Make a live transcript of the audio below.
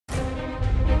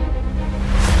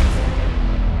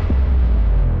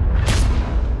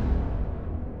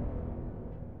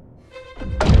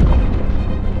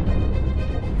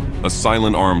A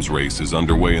silent arms race is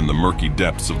underway in the murky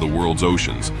depths of the world's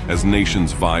oceans as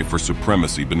nations vie for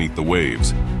supremacy beneath the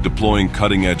waves, deploying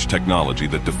cutting-edge technology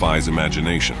that defies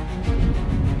imagination.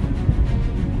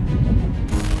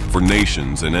 For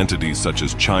nations and entities such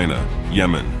as China,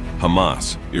 Yemen,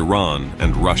 Hamas, Iran,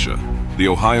 and Russia, the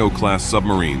Ohio-class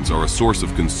submarines are a source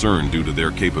of concern due to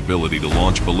their capability to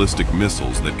launch ballistic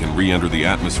missiles that can re-enter the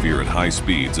atmosphere at high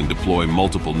speeds and deploy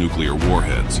multiple nuclear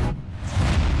warheads.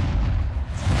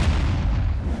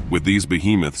 With these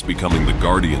behemoths becoming the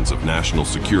guardians of national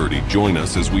security, join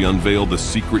us as we unveil the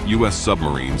secret U.S.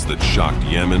 submarines that shocked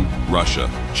Yemen, Russia,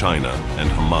 China, and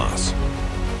Hamas.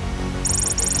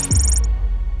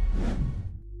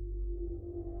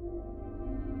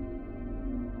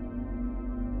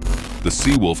 The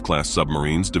Seawolf-class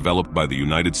submarines, developed by the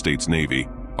United States Navy,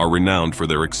 are renowned for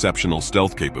their exceptional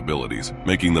stealth capabilities,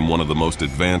 making them one of the most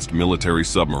advanced military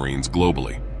submarines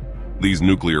globally. These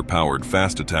nuclear-powered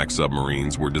fast-attack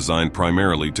submarines were designed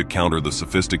primarily to counter the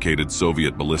sophisticated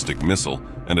Soviet ballistic missile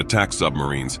and attack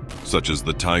submarines, such as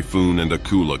the Typhoon and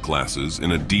Akula classes,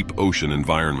 in a deep ocean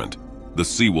environment. The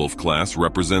Seawolf class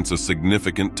represents a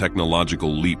significant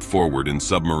technological leap forward in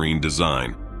submarine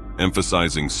design,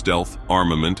 emphasizing stealth,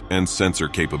 armament, and sensor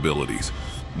capabilities.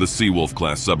 The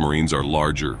Seawolf-class submarines are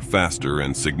larger, faster,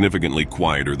 and significantly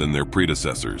quieter than their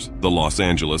predecessors, the Los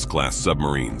Angeles-class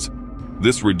submarines.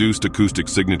 This reduced acoustic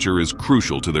signature is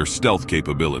crucial to their stealth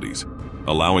capabilities,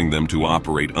 allowing them to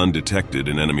operate undetected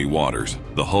in enemy waters.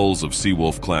 The hulls of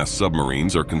Seawolf-class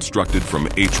submarines are constructed from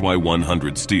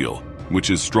HY-100 steel, which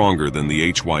is stronger than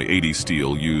the HY-80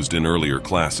 steel used in earlier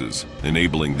classes,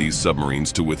 enabling these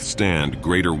submarines to withstand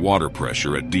greater water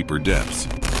pressure at deeper depths.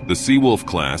 The Seawolf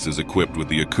class is equipped with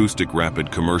the Acoustic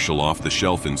Rapid Commercial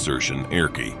Off-the-Shelf Insertion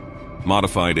 (ARCI)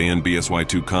 modified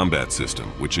ANBSY-2 combat system,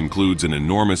 which includes an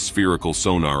enormous spherical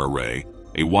sonar array,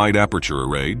 a wide aperture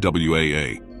array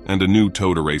 (WAA), and a new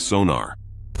towed array sonar.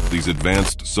 These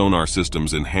advanced sonar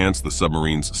systems enhance the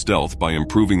submarine's stealth by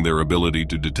improving their ability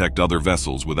to detect other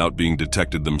vessels without being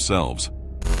detected themselves.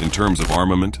 In terms of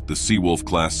armament, the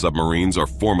Seawolf-class submarines are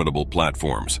formidable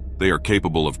platforms. They are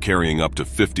capable of carrying up to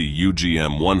 50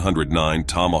 UGM-109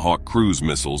 Tomahawk cruise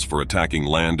missiles for attacking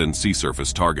land and sea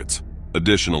surface targets.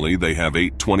 Additionally, they have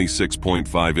 8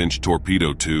 26.5-inch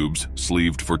torpedo tubes,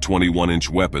 sleeved for 21-inch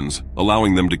weapons,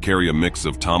 allowing them to carry a mix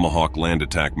of Tomahawk land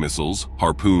attack missiles,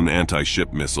 Harpoon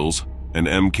anti-ship missiles, and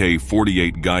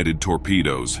Mk-48 guided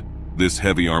torpedoes. This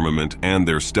heavy armament and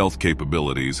their stealth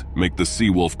capabilities make the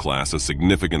Seawolf class a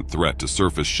significant threat to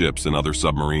surface ships and other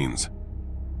submarines.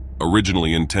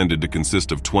 Originally intended to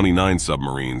consist of 29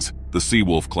 submarines, the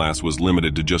Seawolf class was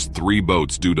limited to just 3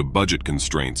 boats due to budget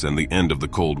constraints and the end of the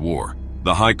Cold War.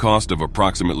 The high cost of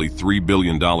approximately $3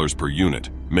 billion per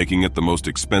unit, making it the most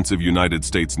expensive United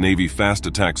States Navy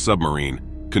fast-attack submarine,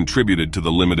 contributed to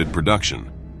the limited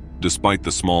production. Despite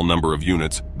the small number of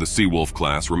units, the Seawolf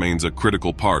class remains a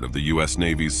critical part of the U.S.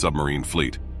 Navy's submarine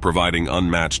fleet, providing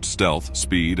unmatched stealth,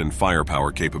 speed, and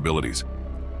firepower capabilities.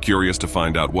 Curious to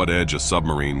find out what edge a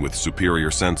submarine with superior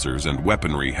sensors and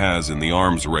weaponry has in the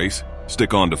arms race?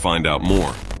 Stick on to find out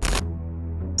more.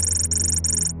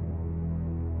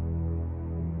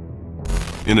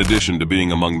 In addition to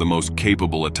being among the most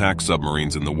capable attack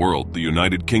submarines in the world, the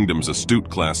United Kingdom's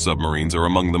Astute-class submarines are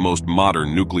among the most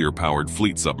modern nuclear-powered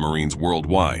fleet submarines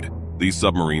worldwide. These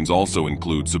submarines also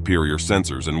include superior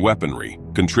sensors and weaponry,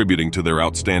 contributing to their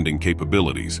outstanding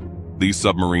capabilities. These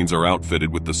submarines are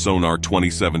outfitted with the Sonar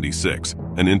 2076,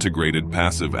 an integrated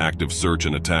passive active search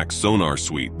and attack sonar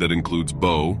suite that includes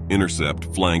bow, intercept,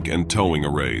 flank, and towing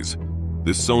arrays.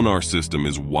 This sonar system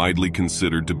is widely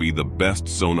considered to be the best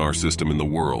sonar system in the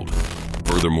world.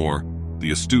 Furthermore,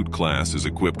 the Astute class is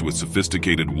equipped with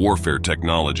sophisticated warfare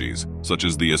technologies, such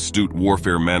as the Astute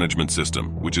Warfare Management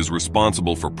System, which is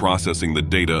responsible for processing the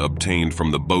data obtained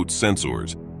from the boat's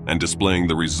sensors and displaying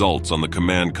the results on the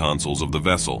command consoles of the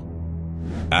vessel.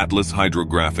 Atlas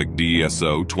Hydrographic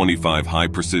DESO-25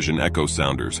 high-precision echo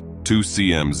sounders, 2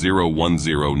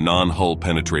 CM010 non-hull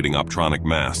penetrating optronic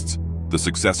masts, the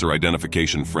Successor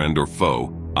Identification Friend or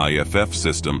Foe (IFF)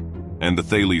 system, and the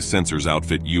Thales Sensors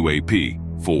Outfit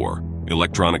UAP-4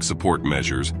 Electronic Support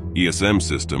Measures (ESM)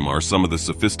 system are some of the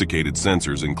sophisticated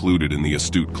sensors included in the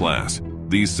Astute class.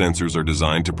 These sensors are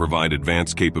designed to provide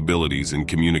advanced capabilities in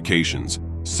communications,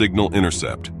 signal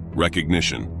intercept,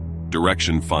 recognition,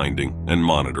 direction finding, and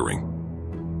monitoring.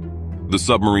 The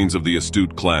submarines of the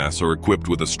Astute class are equipped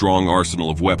with a strong arsenal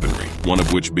of weaponry, one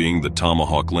of which being the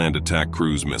Tomahawk land attack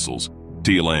cruise missiles,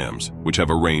 TLAMs, which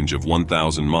have a range of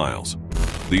 1,000 miles.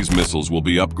 These missiles will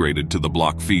be upgraded to the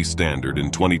Block V standard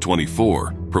in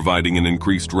 2024, providing an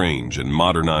increased range and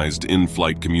modernized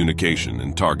in-flight communication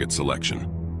and target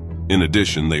selection. In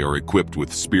addition, they are equipped with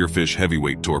Spearfish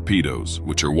heavyweight torpedoes,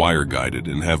 which are wire-guided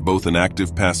and have both an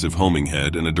active-passive homing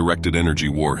head and a directed energy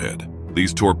warhead.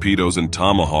 These torpedoes and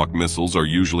Tomahawk missiles are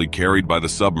usually carried by the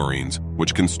submarines,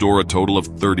 which can store a total of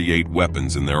 38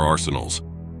 weapons in their arsenals.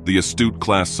 The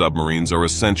Astute-class submarines are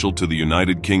essential to the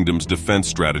United Kingdom's defense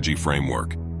strategy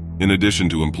framework. In addition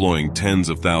to employing tens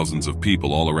of thousands of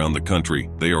people all around the country,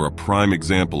 they are a prime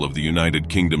example of the United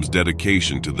Kingdom's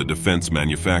dedication to the defense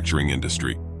manufacturing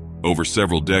industry. Over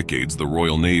several decades, the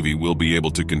Royal Navy will be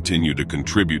able to continue to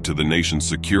contribute to the nation's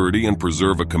security and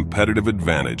preserve a competitive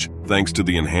advantage thanks to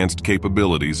the enhanced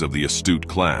capabilities of the Astute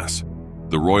class.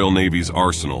 The Royal Navy's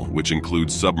arsenal, which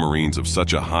includes submarines of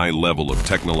such a high level of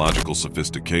technological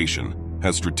sophistication,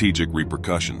 has strategic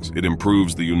repercussions. It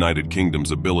improves the United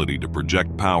Kingdom's ability to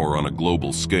project power on a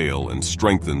global scale and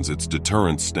strengthens its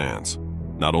deterrence stance.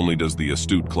 Not only does the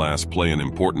Astute class play an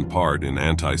important part in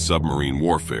anti-submarine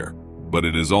warfare, but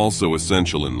it is also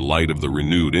essential in light of the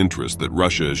renewed interest that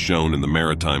Russia has shown in the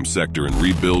maritime sector in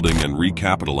rebuilding and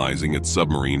recapitalizing its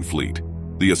submarine fleet.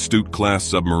 The Astute-class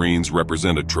submarines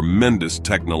represent a tremendous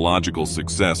technological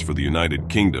success for the United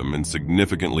Kingdom and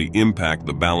significantly impact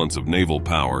the balance of naval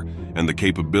power and the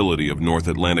capability of North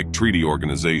Atlantic Treaty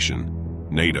Organization,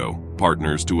 NATO,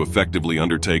 partners to effectively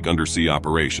undertake undersea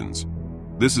operations.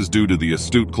 This is due to the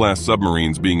Astute-class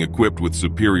submarines being equipped with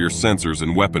superior sensors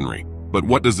and weaponry. But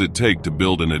what does it take to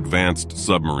build an advanced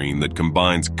submarine that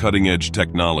combines cutting-edge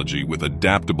technology with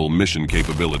adaptable mission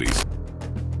capabilities?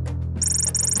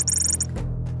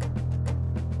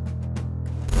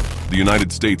 The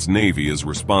United States Navy is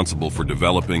responsible for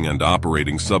developing and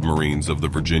operating submarines of the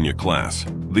Virginia class.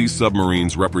 These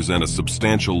submarines represent a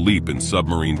substantial leap in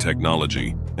submarine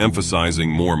technology, emphasizing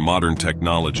more modern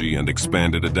technology and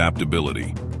expanded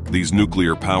adaptability. These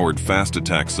nuclear-powered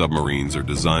fast-attack submarines are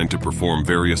designed to perform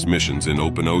various missions in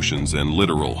open oceans and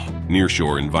littoral,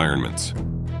 nearshore environments.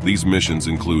 These missions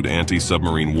include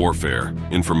anti-submarine warfare,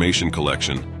 information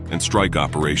collection, and strike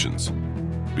operations.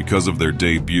 Because of their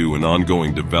debut and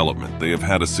ongoing development, they have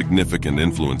had a significant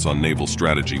influence on naval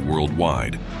strategy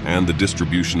worldwide and the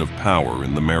distribution of power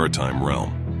in the maritime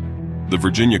realm. The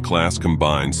Virginia class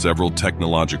combines several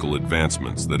technological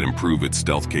advancements that improve its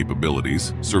stealth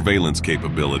capabilities, surveillance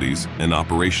capabilities, and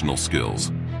operational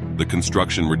skills. The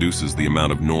construction reduces the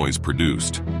amount of noise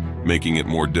produced, making it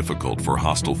more difficult for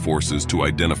hostile forces to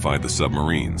identify the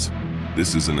submarines.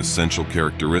 This is an essential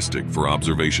characteristic for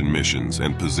observation missions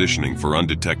and positioning for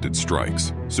undetected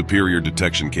strikes. Superior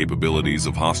detection capabilities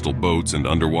of hostile boats and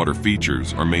underwater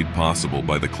features are made possible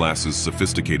by the class's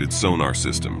sophisticated sonar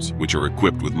systems, which are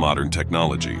equipped with modern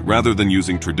technology. Rather than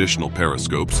using traditional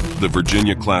periscopes, the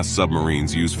Virginia-class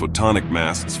submarines use photonic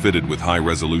masts fitted with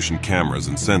high-resolution cameras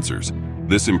and sensors.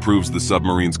 This improves the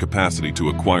submarine's capacity to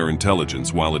acquire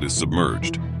intelligence while it is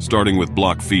submerged. Starting with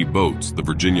Block V boats, the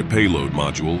Virginia Payload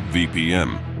Module,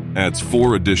 VPM, adds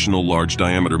 4 additional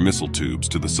large-diameter missile tubes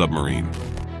to the submarine.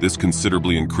 This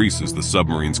considerably increases the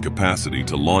submarine's capacity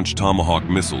to launch Tomahawk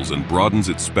missiles and broadens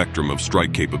its spectrum of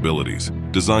strike capabilities.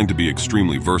 Designed to be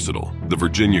extremely versatile, the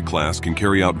Virginia class can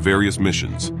carry out various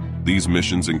missions. These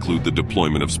missions include the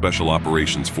deployment of Special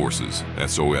Operations Forces,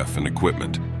 SOF, and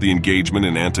equipment, the engagement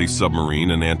in anti-submarine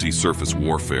and anti-surface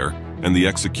warfare, and the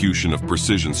execution of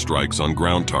precision strikes on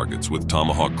ground targets with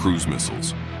Tomahawk cruise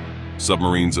missiles.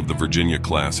 Submarines of the Virginia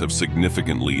class have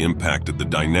significantly impacted the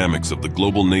dynamics of the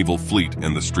global naval fleet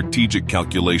and the strategic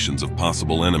calculations of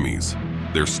possible enemies.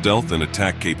 Their stealth and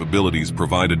attack capabilities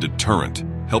provide a deterrent,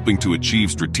 helping to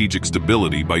achieve strategic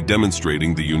stability by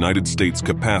demonstrating the United States'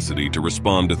 capacity to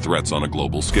respond to threats on a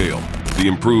global scale. The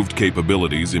improved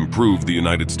capabilities improve the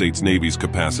United States Navy's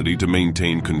capacity to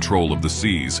maintain control of the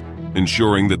seas,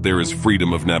 ensuring that there is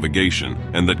freedom of navigation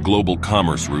and that global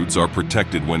commerce routes are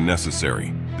protected when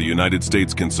necessary. The United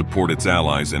States can support its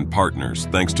allies and partners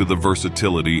thanks to the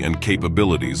versatility and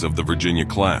capabilities of the Virginia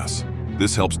class.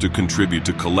 This helps to contribute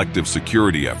to collective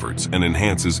security efforts and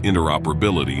enhances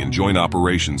interoperability in joint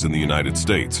operations in the United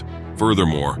States.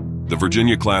 Furthermore, the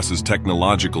Virginia class's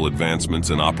technological advancements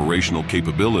and operational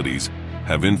capabilities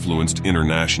have influenced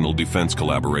international defense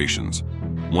collaborations.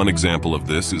 One example of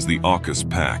this is the AUKUS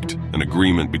Pact, an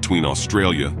agreement between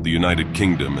Australia, the United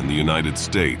Kingdom, and the United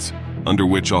States, under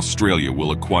which Australia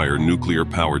will acquire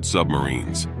nuclear-powered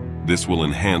submarines. This will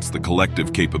enhance the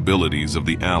collective capabilities of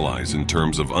the Allies in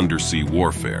terms of undersea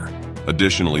warfare.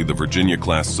 Additionally, the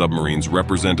Virginia-class submarines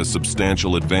represent a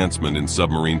substantial advancement in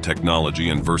submarine technology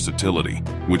and versatility,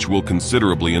 which will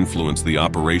considerably influence the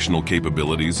operational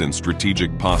capabilities and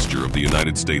strategic posture of the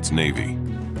United States Navy.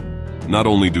 Not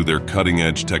only do their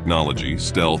cutting-edge technology,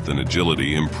 stealth, and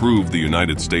agility improve the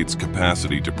United States'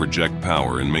 capacity to project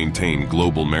power and maintain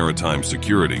global maritime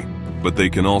security, but they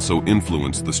can also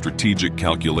influence the strategic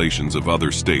calculations of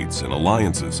other states and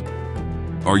alliances.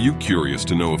 Are you curious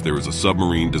to know if there is a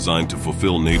submarine designed to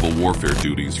fulfill naval warfare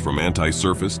duties from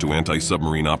anti-surface to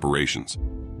anti-submarine operations?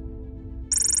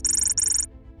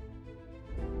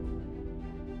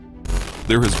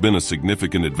 There has been a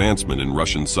significant advancement in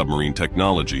Russian submarine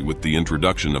technology with the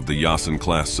introduction of the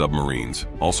Yemen-class submarines,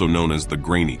 also known as the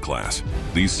Grainy class.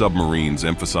 These submarines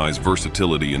emphasize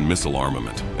versatility in missile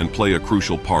armament and play a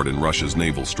crucial part in Russia's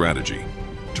naval strategy.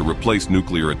 To replace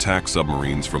nuclear attack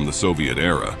submarines from the Soviet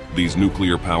era, these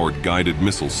nuclear-powered guided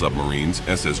missile submarines,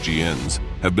 SSGNs,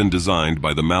 have been designed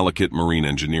by the Malakit Marine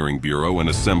Engineering Bureau and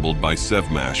assembled by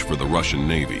Sevmash for the Russian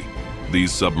Navy.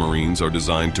 These submarines are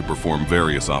designed to perform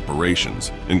various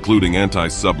operations, including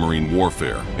anti-submarine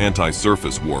warfare,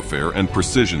 anti-surface warfare, and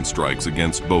precision strikes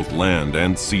against both land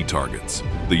and sea targets.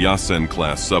 The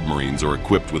Yemen-class submarines are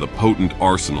equipped with a potent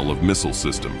arsenal of missile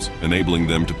systems, enabling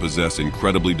them to possess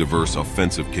incredibly diverse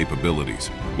offensive capabilities.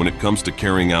 When it comes to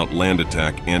carrying out land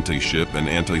attack, anti-ship, and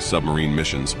anti-submarine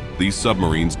missions, these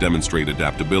submarines demonstrate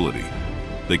adaptability.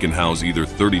 They can house either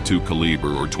 32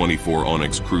 caliber or 24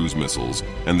 Onyx cruise missiles,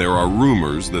 and there are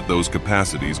rumors that those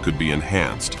capacities could be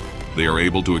enhanced. They are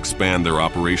able to expand their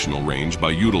operational range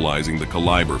by utilizing the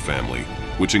Caliber family,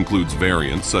 which includes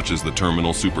variants such as the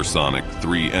terminal supersonic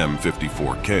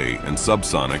 3M54K and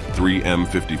subsonic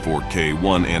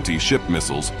 3M54K1 anti-ship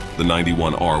missiles, the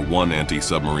 91R1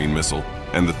 anti-submarine missile,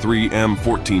 and the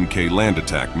 3M14K land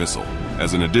attack missile.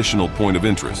 As an additional point of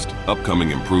interest, upcoming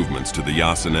improvements to the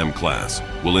Yemen class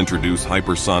will introduce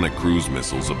hypersonic cruise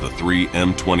missiles of the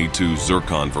 3M22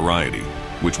 Zircon variety,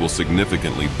 which will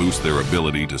significantly boost their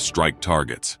ability to strike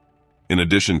targets. In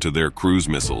addition to their cruise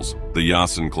missiles, the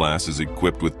Yemen class is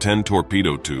equipped with 10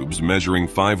 torpedo tubes measuring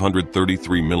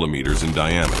 533 millimeters in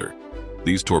diameter.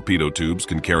 These torpedo tubes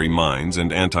can carry mines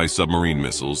and anti-submarine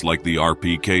missiles like the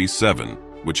RPK-7,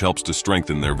 which helps to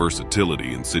strengthen their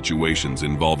versatility in situations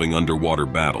involving underwater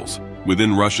battles.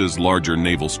 Within Russia's larger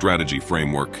naval strategy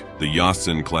framework, the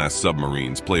Yemen-class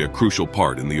submarines play a crucial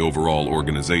part in the overall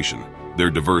organization.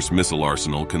 Their diverse missile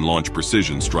arsenal can launch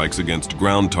precision strikes against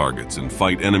ground targets and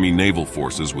fight enemy naval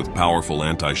forces with powerful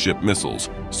anti-ship missiles,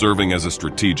 serving as a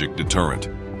strategic deterrent.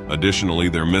 Additionally,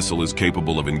 their missile is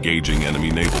capable of engaging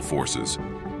enemy naval forces.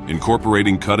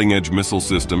 Incorporating cutting-edge missile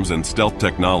systems and stealth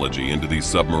technology into these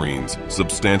submarines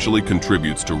substantially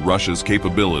contributes to Russia's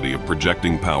capability of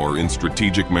projecting power in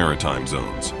strategic maritime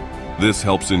zones. This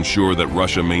helps ensure that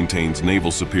Russia maintains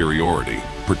naval superiority,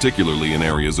 particularly in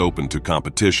areas open to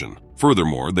competition.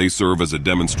 Furthermore, they serve as a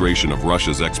demonstration of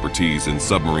Russia's expertise in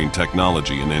submarine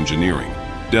technology and engineering,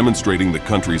 demonstrating the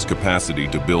country's capacity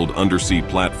to build undersea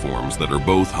platforms that are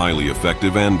both highly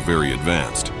effective and very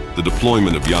advanced. The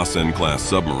deployment of Yemen-class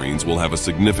submarines will have a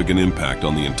significant impact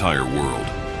on the entire world.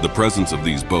 The presence of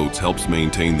these boats helps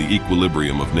maintain the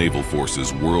equilibrium of naval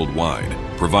forces worldwide,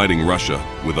 providing Russia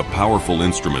with a powerful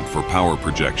instrument for power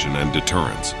projection and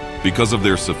deterrence. Because of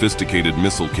their sophisticated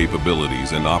missile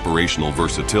capabilities and operational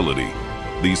versatility,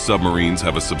 these submarines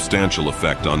have a substantial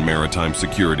effect on maritime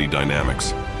security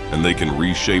dynamics, and they can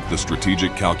reshape the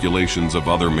strategic calculations of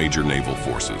other major naval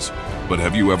forces. But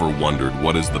have you ever wondered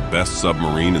what is the best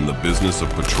submarine in the business of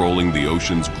patrolling the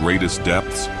ocean's greatest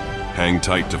depths? Hang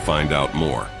tight to find out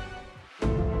more.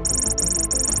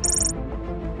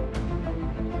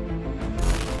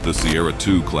 The Sierra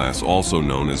II class, also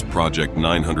known as Project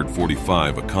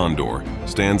 945, a Condor,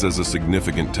 stands as a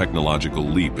significant technological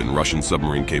leap in Russian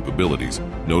submarine capabilities,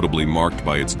 notably marked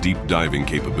by its deep diving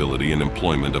capability and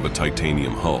employment of a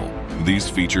titanium hull. These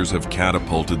features have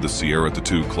catapulted the Sierra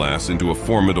II class into a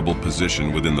formidable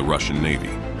position within the Russian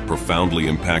Navy, profoundly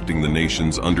impacting the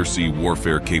nation's undersea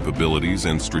warfare capabilities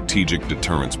and strategic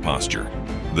deterrence posture.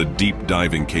 The deep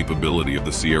diving capability of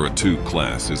the Sierra II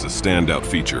class is a standout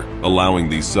feature, allowing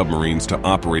these submarines to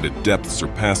operate at depths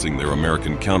surpassing their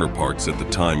American counterparts at the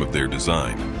time of their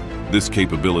design. This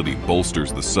capability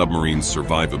bolsters the submarine's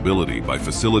survivability by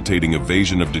facilitating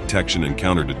evasion of detection and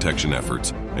counter-detection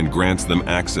efforts and grants them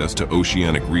access to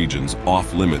oceanic regions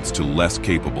off-limits to less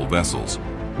capable vessels.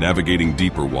 Navigating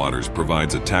deeper waters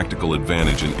provides a tactical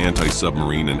advantage in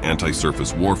anti-submarine and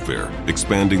anti-surface warfare,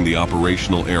 expanding the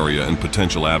operational area and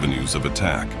potential avenues of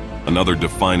attack. Another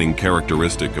defining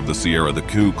characteristic of the Sierra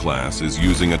II class is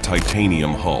using a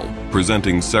titanium hull,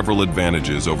 presenting several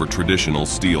advantages over traditional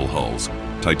steel hulls.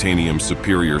 Titanium's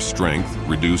superior strength,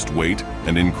 reduced weight,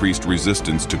 and increased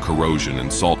resistance to corrosion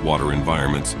in saltwater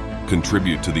environments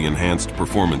contribute to the enhanced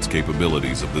performance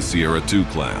capabilities of the Sierra II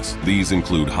class. These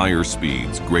include higher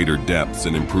speeds, greater depths,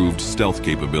 and improved stealth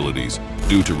capabilities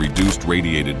due to reduced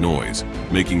radiated noise,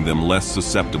 making them less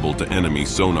susceptible to enemy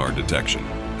sonar detection.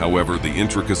 However, the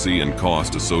intricacy and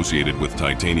cost associated with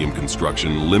titanium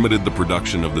construction limited the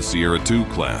production of the Sierra II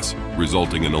class,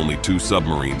 resulting in only 2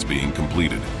 submarines being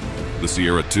completed. The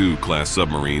Sierra II class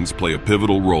submarines play a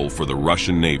pivotal role for the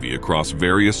Russian Navy across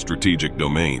various strategic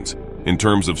domains. In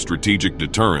terms of strategic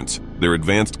deterrence, their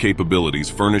advanced capabilities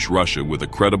furnish Russia with a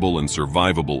credible and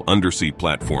survivable undersea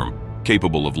platform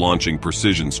capable of launching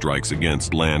precision strikes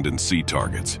against land and sea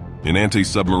targets. In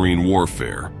anti-submarine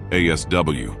warfare,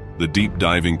 ASW, the deep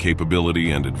diving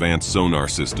capability and advanced sonar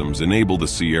systems enable the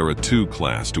Sierra II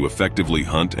class to effectively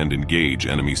hunt and engage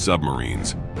enemy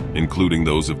submarines, including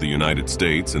those of the United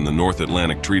States and the North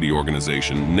Atlantic Treaty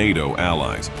Organization NATO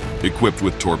allies. Equipped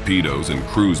with torpedoes and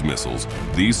cruise missiles,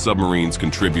 these submarines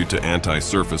contribute to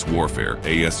anti-surface warfare,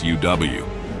 ASUW,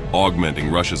 augmenting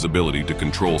Russia's ability to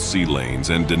control sea lanes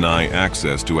and deny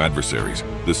access to adversaries.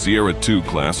 The Sierra II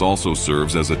class also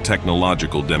serves as a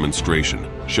technological demonstration,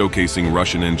 showcasing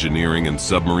Russian engineering and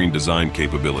submarine design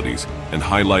capabilities and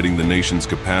highlighting the nation's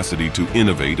capacity to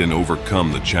innovate and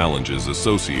overcome the challenges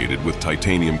associated with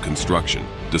titanium construction.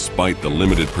 Despite the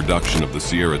limited production of the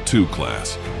Sierra II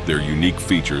class, their unique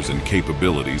features and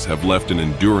capabilities have left an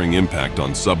enduring impact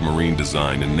on submarine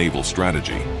design and naval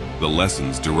strategy. The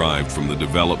lessons derived from the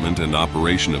development and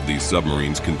operation of these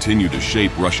submarines continue to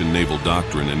shape Russian naval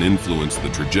doctrine and influence the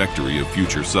trajectory of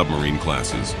future submarine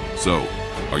classes. So,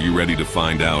 are you ready to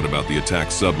find out about the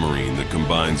attack submarine that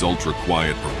combines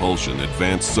ultra-quiet propulsion,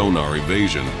 advanced sonar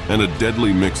evasion, and a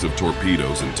deadly mix of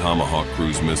torpedoes and Tomahawk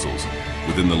cruise missiles,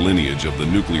 within the lineage of the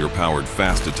nuclear-powered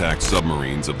fast attack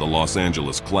submarines of the Los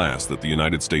Angeles class that the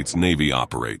United States Navy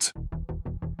operates?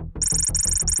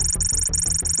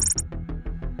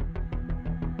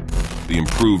 The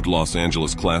improved Los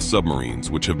Angeles class submarines,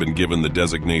 which have been given the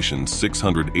designation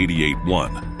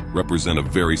 688-1, represent a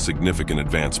very significant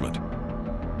advancement.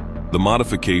 The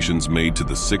modifications made to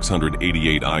the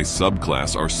 688I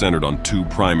subclass are centered on 2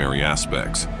 primary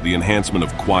aspects: the enhancement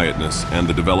of quietness and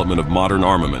the development of modern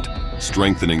armament,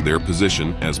 strengthening their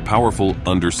position as powerful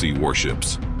undersea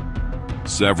warships.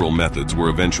 Several methods were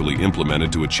eventually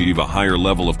implemented to achieve a higher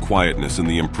level of quietness in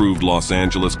the improved Los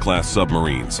Angeles class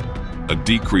submarines. A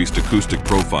decreased acoustic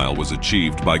profile was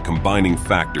achieved by combining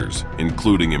factors,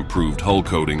 including improved hull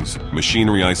coatings,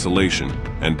 machinery isolation,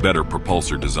 and better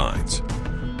propulsor designs.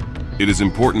 It is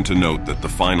important to note that the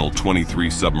final 23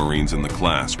 submarines in the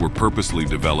class were purposely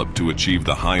developed to achieve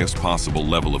the highest possible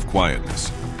level of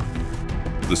quietness.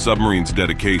 The submarine's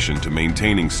dedication to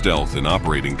maintaining stealth in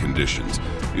operating conditions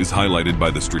is highlighted by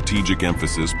the strategic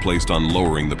emphasis placed on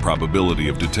lowering the probability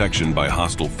of detection by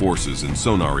hostile forces and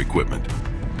sonar equipment.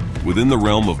 Within the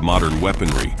realm of modern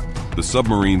weaponry, the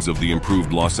submarines of the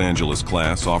improved Los Angeles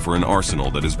class offer an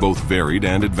arsenal that is both varied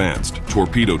and advanced.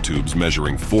 Torpedo tubes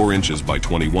measuring 4 inches by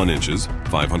 21 inches,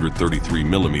 533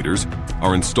 millimeters,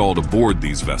 are installed aboard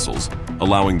these vessels,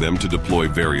 allowing them to deploy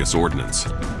various ordnance.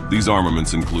 These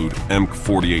armaments include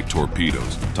MK-48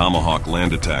 torpedoes, Tomahawk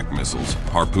land attack missiles,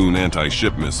 Harpoon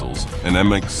anti-ship missiles, and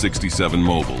MX-67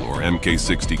 mobile or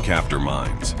MK-60 Captor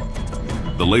mines.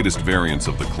 The latest variants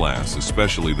of the class,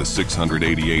 especially the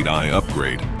 688I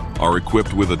upgrade, are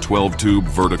equipped with a 12-tube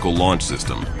vertical launch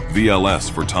system,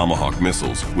 VLS for Tomahawk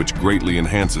missiles, which greatly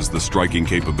enhances the striking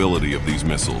capability of these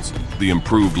missiles. The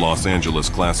improved Los Angeles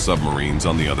class submarines,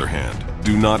 on the other hand,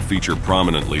 do not feature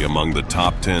prominently among the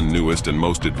top 10 newest and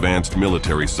most advanced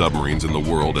military submarines in the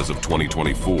world as of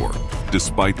 2024,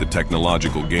 despite the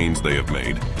technological gains they have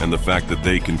made and the fact that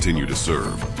they continue to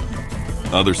serve.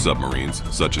 Other submarines,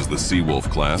 such as the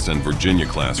Seawolf class and Virginia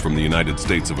class from the United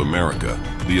States of America,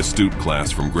 the Astute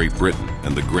class from Great Britain,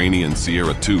 and the Granny and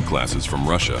Sierra II classes from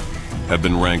Russia, have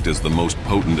been ranked as the most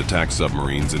potent attack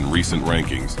submarines in recent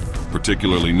rankings.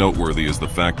 Particularly noteworthy is the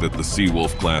fact that the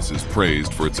Seawolf class is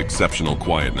praised for its exceptional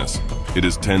quietness. It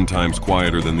is 10 times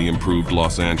quieter than the improved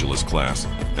Los Angeles class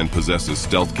and possesses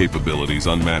stealth capabilities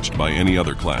unmatched by any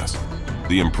other class.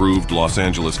 The improved Los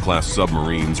Angeles class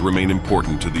submarines remain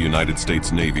important to the United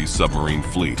States Navy's submarine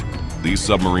fleet. These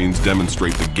submarines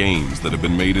demonstrate the gains that have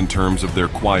been made in terms of their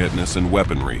quietness and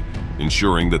weaponry,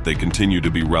 ensuring that they continue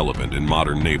to be relevant in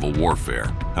modern naval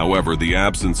warfare. However, the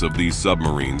absence of these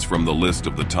submarines from the list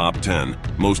of the top 10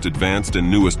 most advanced and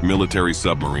newest military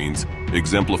submarines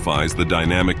exemplifies the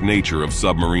dynamic nature of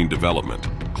submarine development.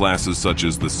 Classes such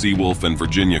as the Seawolf and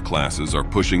Virginia classes are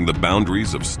pushing the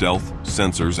boundaries of stealth,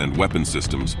 sensors, and weapon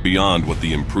systems beyond what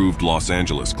the improved Los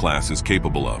Angeles class is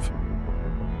capable of.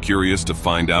 Curious to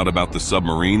find out about the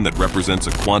submarine that represents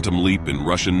a quantum leap in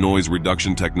Russian noise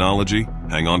reduction technology?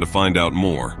 Hang on to find out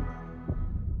more.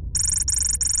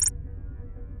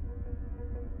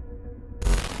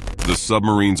 The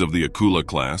submarines of the Akula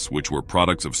class, which were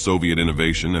products of Soviet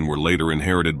innovation and were later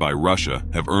inherited by Russia,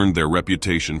 have earned their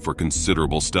reputation for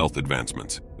considerable stealth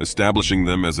advancements, establishing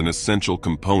them as an essential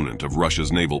component of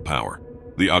Russia's naval power.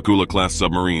 The Akula-class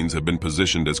submarines have been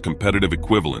positioned as competitive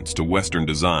equivalents to Western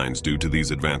designs due to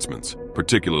these advancements,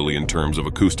 particularly in terms of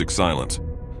acoustic silence.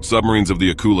 Submarines of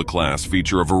the Akula class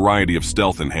feature a variety of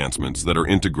stealth enhancements that are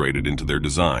integrated into their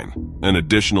design. An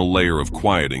additional layer of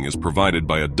quieting is provided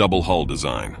by a double hull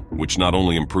design, which not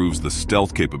only improves the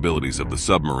stealth capabilities of the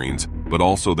submarines, but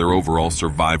also their overall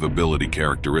survivability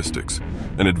characteristics.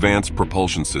 An advanced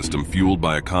propulsion system fueled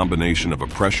by a combination of a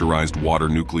pressurized water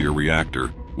nuclear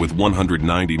reactor with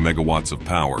 190 megawatts of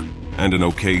power and an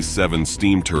OK-7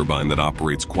 steam turbine that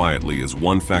operates quietly is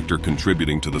one factor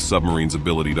contributing to the submarine's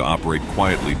ability to operate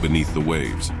quietly beneath the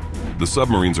waves. The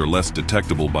submarines are less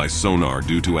detectable by sonar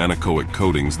due to anechoic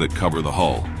coatings that cover the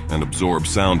hull and absorb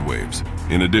sound waves.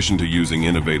 In addition to using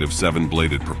innovative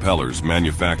 7-bladed propellers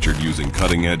manufactured using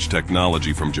cutting-edge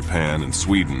technology from Japan and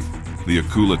Sweden, the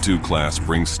Akula II class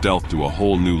brings stealth to a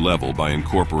whole new level by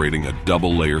incorporating a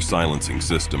double-layer silencing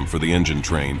system for the engine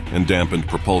train and dampened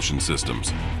propulsion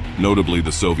systems. Notably,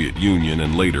 the Soviet Union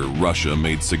and later Russia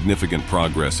made significant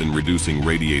progress in reducing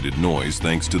radiated noise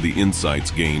thanks to the insights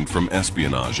gained from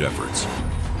espionage efforts.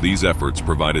 These efforts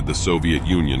provided the Soviet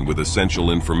Union with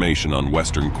essential information on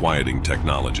Western quieting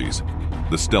technologies.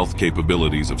 The stealth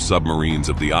capabilities of submarines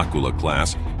of the Akula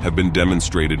class have been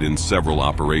demonstrated in several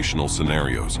operational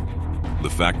scenarios. The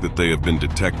fact that they have been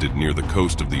detected near the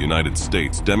coast of the United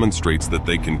States demonstrates that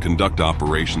they can conduct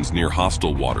operations near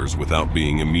hostile waters without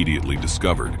being immediately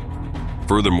discovered.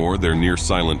 Furthermore, their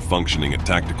near-silent functioning at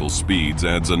tactical speeds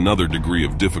adds another degree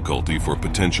of difficulty for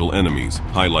potential enemies,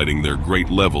 highlighting their great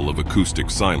level of acoustic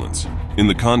silence. In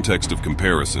the context of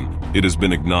comparison, it has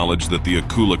been acknowledged that the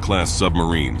Akula-class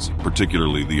submarines,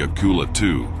 particularly the Akula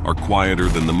II, are quieter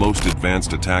than the most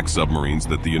advanced attack submarines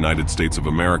that the United States of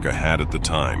America had at the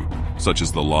time, such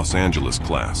as the Los Angeles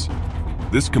class.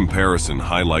 This comparison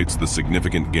highlights the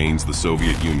significant gains the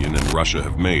Soviet Union and Russia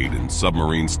have made in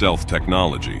submarine stealth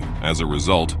technology. As a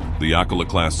result, the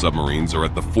Akula-class submarines are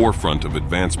at the forefront of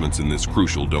advancements in this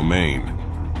crucial domain.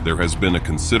 There has been a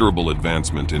considerable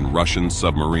advancement in Russian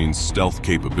submarine stealth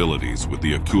capabilities with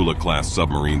the Akula-class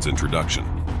submarines' introduction.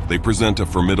 They present a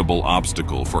formidable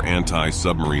obstacle for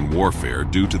anti-submarine warfare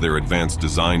due to their advanced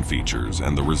design features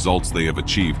and the results they have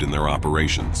achieved in their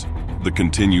operations. The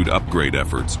continued upgrade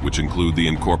efforts, which include the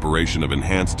incorporation of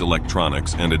enhanced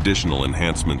electronics and additional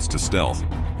enhancements to stealth,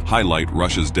 highlight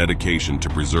Russia's dedication to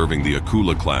preserving the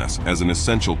Akula class as an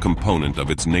essential component of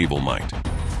its naval might.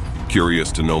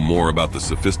 Curious to know more about the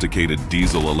sophisticated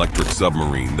diesel-electric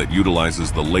submarine that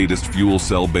utilizes the latest fuel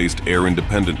cell-based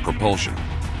air-independent propulsion?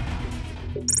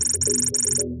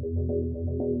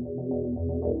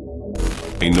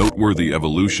 A noteworthy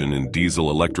evolution in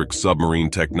diesel-electric submarine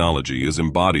technology is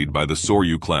embodied by the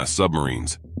Soryu-class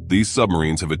submarines. These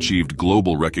submarines have achieved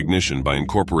global recognition by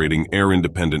incorporating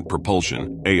air-independent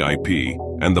propulsion, AIP,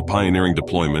 and the pioneering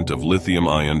deployment of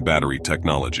lithium-ion battery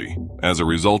technology. As a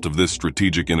result of this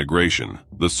strategic integration,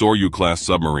 the Soryu-class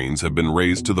submarines have been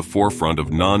raised to the forefront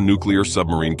of non-nuclear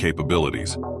submarine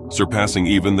capabilities, surpassing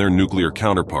even their nuclear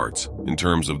counterparts in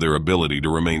terms of their ability to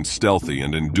remain stealthy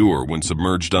and endure when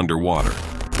submerged underwater.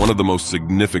 One of the most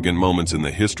significant moments in the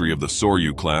history of the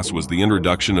Soryu class was the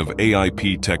introduction of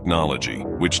AIP technology,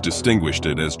 which distinguished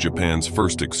it as Japan's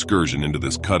first excursion into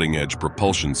this cutting-edge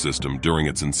propulsion system during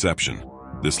its inception.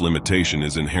 This limitation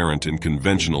is inherent in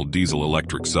conventional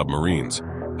diesel-electric submarines.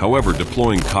 However,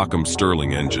 deploying Kokum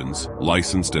Stirling engines,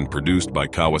 licensed and produced by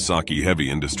Kawasaki Heavy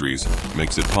Industries,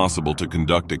 makes it possible to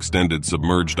conduct extended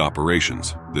submerged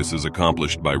operations. This is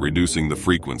accomplished by reducing the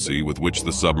frequency with which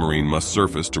the submarine must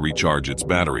surface to recharge its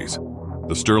batteries.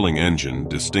 The Stirling engine,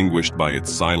 distinguished by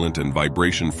its silent and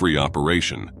vibration-free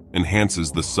operation,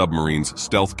 enhances the submarine's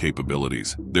stealth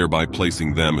capabilities, thereby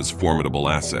placing them as formidable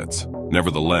assets.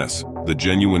 Nevertheless, the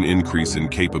genuine increase in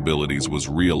capabilities was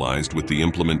realized with the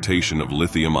implementation of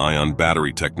lithium-ion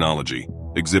battery technology,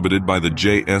 exhibited by the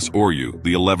JS Oryu,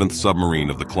 the 11th submarine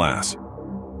of the class.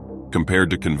 Compared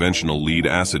to conventional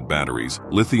lead-acid batteries,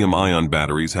 lithium-ion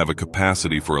batteries have a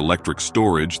capacity for electric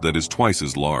storage that is twice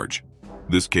as large.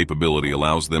 This capability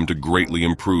allows them to greatly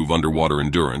improve underwater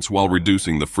endurance while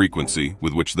reducing the frequency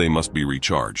with which they must be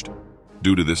recharged.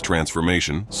 Due to this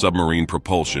transformation, submarine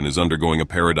propulsion is undergoing a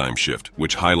paradigm shift,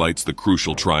 which highlights the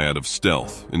crucial triad of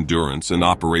stealth, endurance, and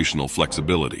operational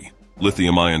flexibility.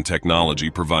 Lithium-ion technology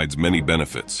provides many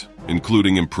benefits,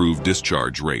 including improved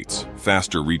discharge rates,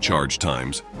 faster recharge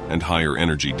times, and higher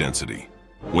energy density.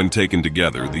 When taken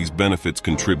together, these benefits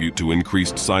contribute to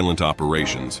increased silent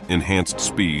operations, enhanced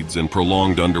speeds, and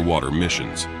prolonged underwater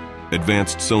missions.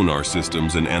 Advanced sonar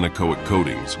systems and anechoic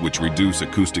coatings, which reduce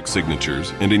acoustic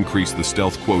signatures and increase the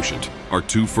stealth quotient, are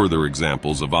two further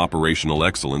examples of operational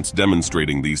excellence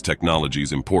demonstrating these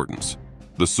technologies' importance.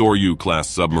 The Soryu-class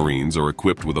submarines are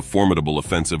equipped with a formidable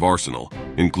offensive arsenal,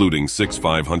 including 6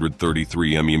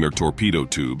 533 mm torpedo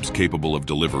tubes capable of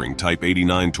delivering Type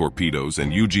 89 torpedoes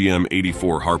and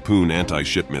UGM-84 Harpoon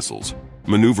anti-ship missiles.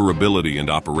 Maneuverability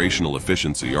and operational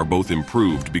efficiency are both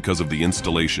improved because of the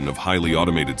installation of highly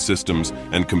automated systems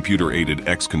and computer-aided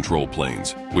X-control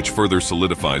planes, which further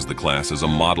solidifies the class as a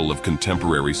model of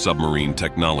contemporary submarine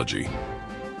technology.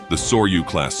 The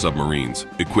Soryu-class submarines,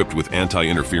 equipped with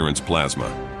anti-interference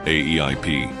plasma,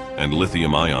 AEIP, and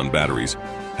lithium-ion batteries,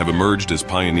 have emerged as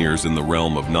pioneers in the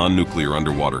realm of non-nuclear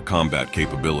underwater combat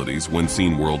capabilities when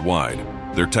seen worldwide.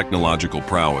 Their technological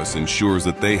prowess ensures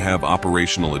that they have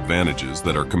operational advantages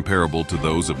that are comparable to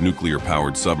those of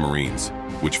nuclear-powered submarines,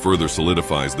 which further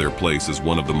solidifies their place as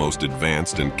one of the most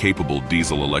advanced and capable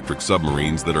diesel-electric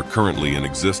submarines that are currently in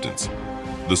existence.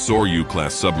 The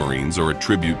Soryu-class submarines are a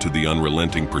tribute to the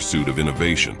unrelenting pursuit of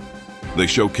innovation. They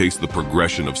showcase the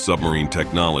progression of submarine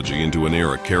technology into an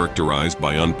era characterized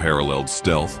by unparalleled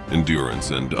stealth, endurance,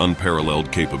 and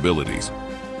unparalleled capabilities.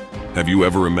 Have you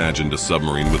ever imagined a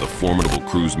submarine with a formidable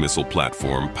cruise missile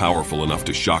platform powerful enough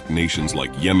to shock nations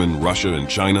like Yemen, Russia, and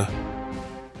China?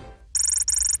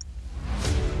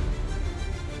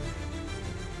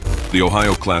 The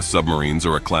Ohio-class submarines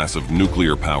are a class of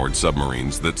nuclear-powered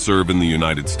submarines that serve in the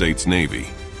United States Navy,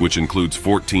 which includes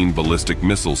 14 ballistic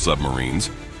missile submarines,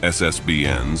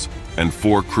 SSBNs, and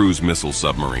 4 cruise missile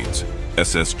submarines,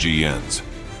 SSGNs.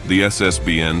 The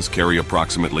SSBNs carry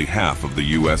approximately half of the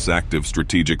U.S. active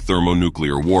strategic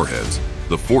thermonuclear warheads.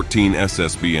 The 14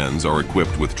 SSBNs are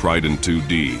equipped with Trident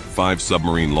II-D, 5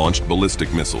 submarine-launched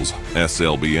ballistic missiles,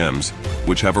 SLBMs,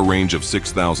 which have a range of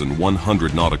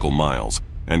 6,100 nautical miles,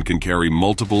 and can carry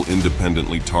multiple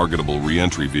independently targetable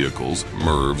reentry vehicles,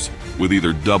 MIRVs, with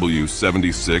either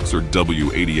W-76 or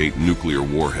W-88 nuclear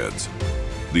warheads.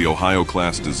 The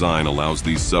Ohio-class design allows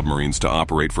these submarines to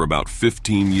operate for about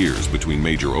 15 years between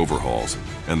major overhauls,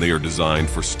 and they are designed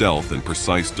for stealth and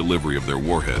precise delivery of their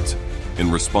warheads.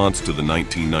 In response to the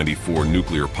 1994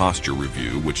 Nuclear Posture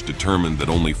Review, which determined that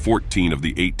only 14 of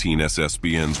the 18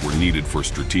 SSBNs were needed for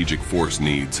strategic force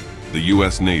needs, the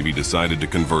U.S. Navy decided to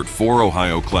convert 4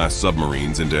 Ohio-class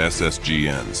submarines into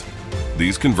SSGNs.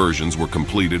 These conversions were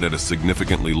completed at a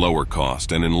significantly lower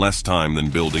cost and in less time than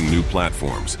building new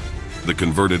platforms. The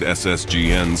converted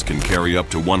SSGNs can carry up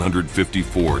to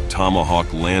 154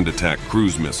 Tomahawk land attack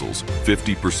cruise missiles,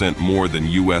 50% more than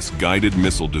U.S. guided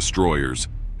missile destroyers,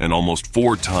 and almost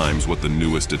 4 times what the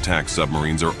newest attack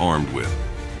submarines are armed with.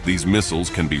 These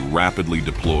missiles can be rapidly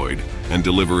deployed and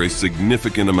deliver a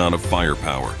significant amount of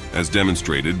firepower, as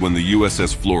demonstrated when the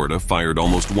USS Florida fired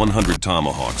almost 100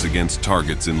 Tomahawks against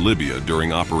targets in Libya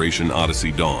during Operation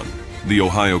Odyssey Dawn. The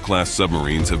Ohio-class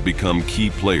submarines have become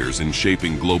key players in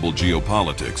shaping global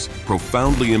geopolitics,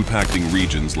 profoundly impacting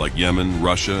regions like Yemen,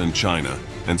 Russia, and China,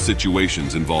 and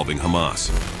situations involving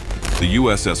Hamas. The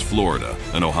USS Florida,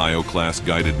 an Ohio-class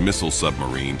guided missile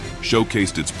submarine,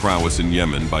 showcased its prowess in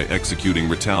Yemen by executing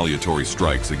retaliatory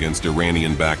strikes against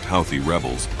Iranian-backed Houthi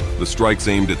rebels. The strikes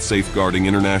aimed at safeguarding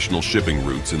international shipping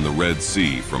routes in the Red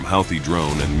Sea from Houthi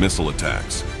drone and missile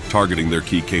attacks, targeting their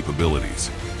key capabilities.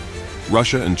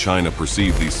 Russia and China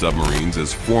perceive these submarines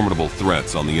as formidable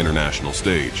threats on the international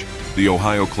stage. The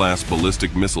Ohio-class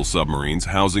ballistic missile submarines,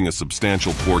 housing a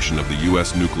substantial portion of the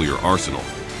U.S. nuclear arsenal,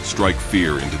 strike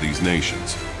fear into these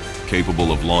nations.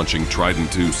 Capable of launching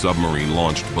Trident II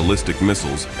submarine-launched ballistic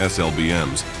missiles,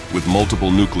 SLBMs, with multiple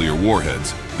nuclear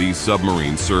warheads, these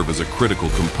submarines serve as a critical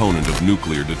component of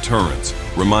nuclear deterrence,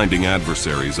 reminding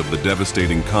adversaries of the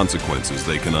devastating consequences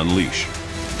they can unleash.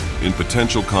 In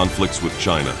potential conflicts with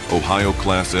China,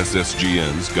 Ohio-class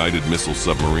SSGNs, guided missile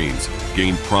submarines,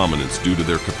 gain prominence due to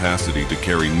their capacity to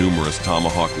carry numerous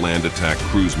Tomahawk land attack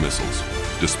cruise missiles.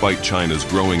 Despite China's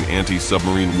growing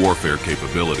anti-submarine warfare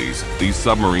capabilities, these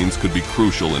submarines could be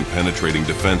crucial in penetrating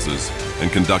defenses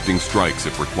and conducting strikes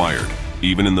if required.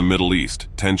 Even in the Middle East,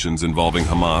 tensions involving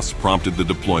Hamas prompted the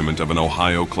deployment of an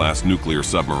Ohio-class nuclear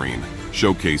submarine,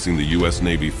 showcasing the U.S.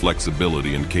 Navy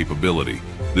flexibility and capability.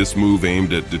 This move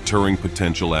aimed at deterring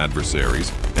potential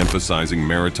adversaries, emphasizing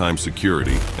maritime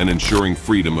security, and ensuring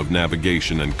freedom of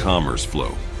navigation and commerce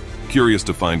flow. Curious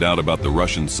to find out about the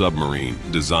Russian submarine,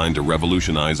 designed to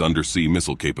revolutionize undersea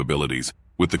missile capabilities,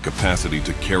 with the capacity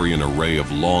to carry an array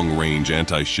of long-range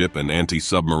anti-ship and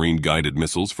anti-submarine guided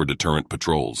missiles for deterrent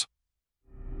patrols.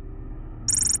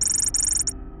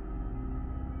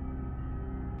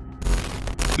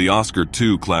 The Oscar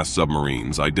II class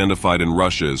submarines, identified in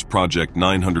Russia as Project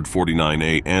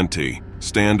 949A Anti,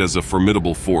 stand as a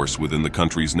formidable force within the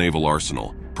country's naval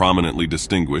arsenal, prominently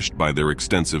distinguished by their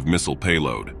extensive missile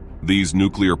payload. These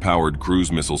nuclear-powered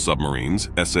cruise missile submarines,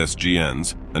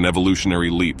 SSGNs, an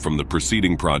evolutionary leap from the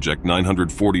preceding Project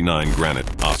 949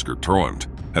 Granite Oscar Torrent,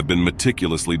 have been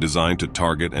meticulously designed to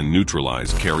target and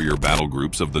neutralize carrier battle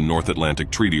groups of the North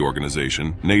Atlantic Treaty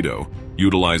Organization, NATO,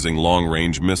 utilizing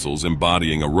long-range missiles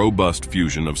embodying a robust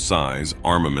fusion of size,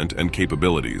 armament, and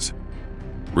capabilities.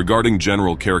 Regarding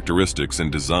general characteristics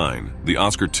and design, the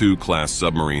Oscar II class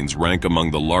submarines rank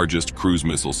among the largest cruise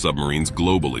missile submarines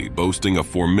globally, boasting a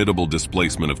formidable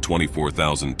displacement of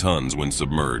 24,000 tons when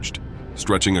submerged.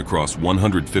 Stretching across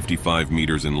 155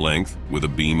 meters in length, with a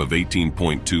beam of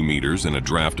 18.2 meters and a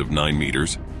draft of 9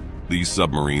 meters, these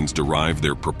submarines derive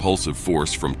their propulsive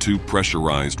force from two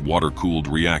pressurized water-cooled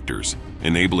reactors,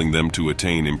 enabling them to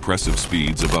attain impressive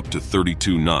speeds of up to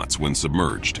 32 knots when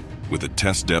submerged. With a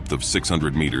test depth of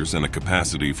 600 meters and a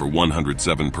capacity for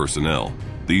 107 personnel,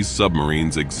 these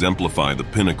submarines exemplify the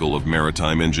pinnacle of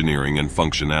maritime engineering and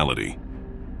functionality.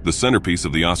 The centerpiece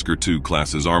of the Oscar II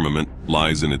class's armament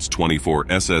lies in its 24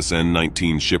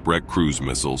 SSN-19 shipwreck cruise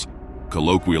missiles,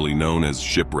 colloquially known as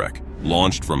shipwreck.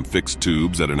 Launched from fixed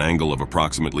tubes at an angle of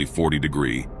approximately 40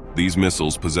 degrees, these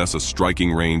missiles possess a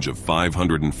striking range of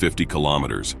 550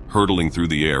 kilometers, hurtling through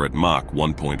the air at Mach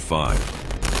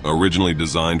 1.5. Originally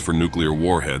designed for nuclear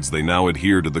warheads, they now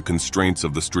adhere to the constraints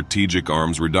of the Strategic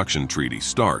Arms Reduction Treaty,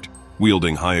 START,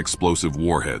 wielding high-explosive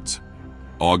warheads.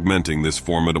 Augmenting this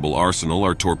formidable arsenal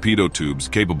are torpedo tubes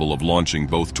capable of launching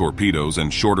both torpedoes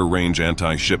and shorter-range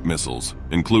anti-ship missiles,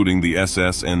 including the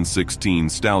SSN-16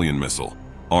 Stallion missile,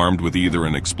 armed with either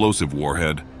an explosive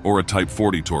warhead or a Type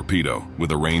 40 torpedo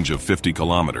with a range of 50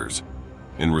 kilometers.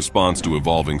 In response to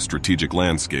evolving strategic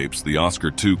landscapes, the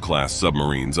Oscar II class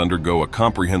submarines undergo a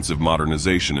comprehensive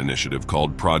modernization initiative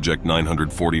called Project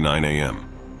 949AM.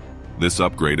 This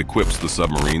upgrade equips the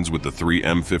submarines with the three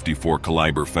M54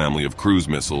 Caliber family of cruise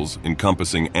missiles,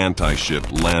 encompassing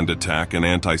anti-ship, land attack, and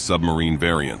anti-submarine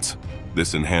variants.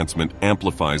 This enhancement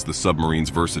amplifies the submarine's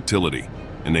versatility,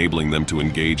 enabling them to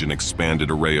engage an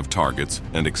expanded array of targets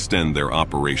and extend their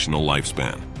operational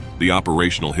lifespan. The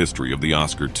operational history of the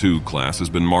Oscar II class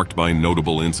has been marked by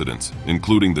notable incidents,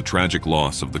 including the tragic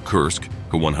loss of the Kursk,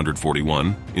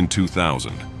 Ka-141, in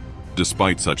 2000.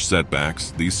 Despite such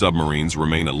setbacks, these submarines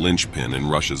remain a linchpin in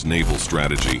Russia's naval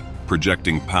strategy,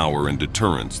 projecting power and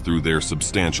deterrence through their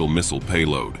substantial missile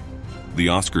payload. The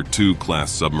Oscar II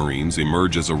class submarines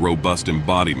emerge as a robust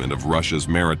embodiment of Russia's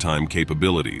maritime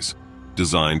capabilities,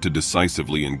 designed to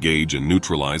decisively engage and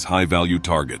neutralize high-value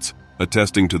targets,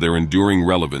 attesting to their enduring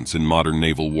relevance in modern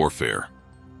naval warfare.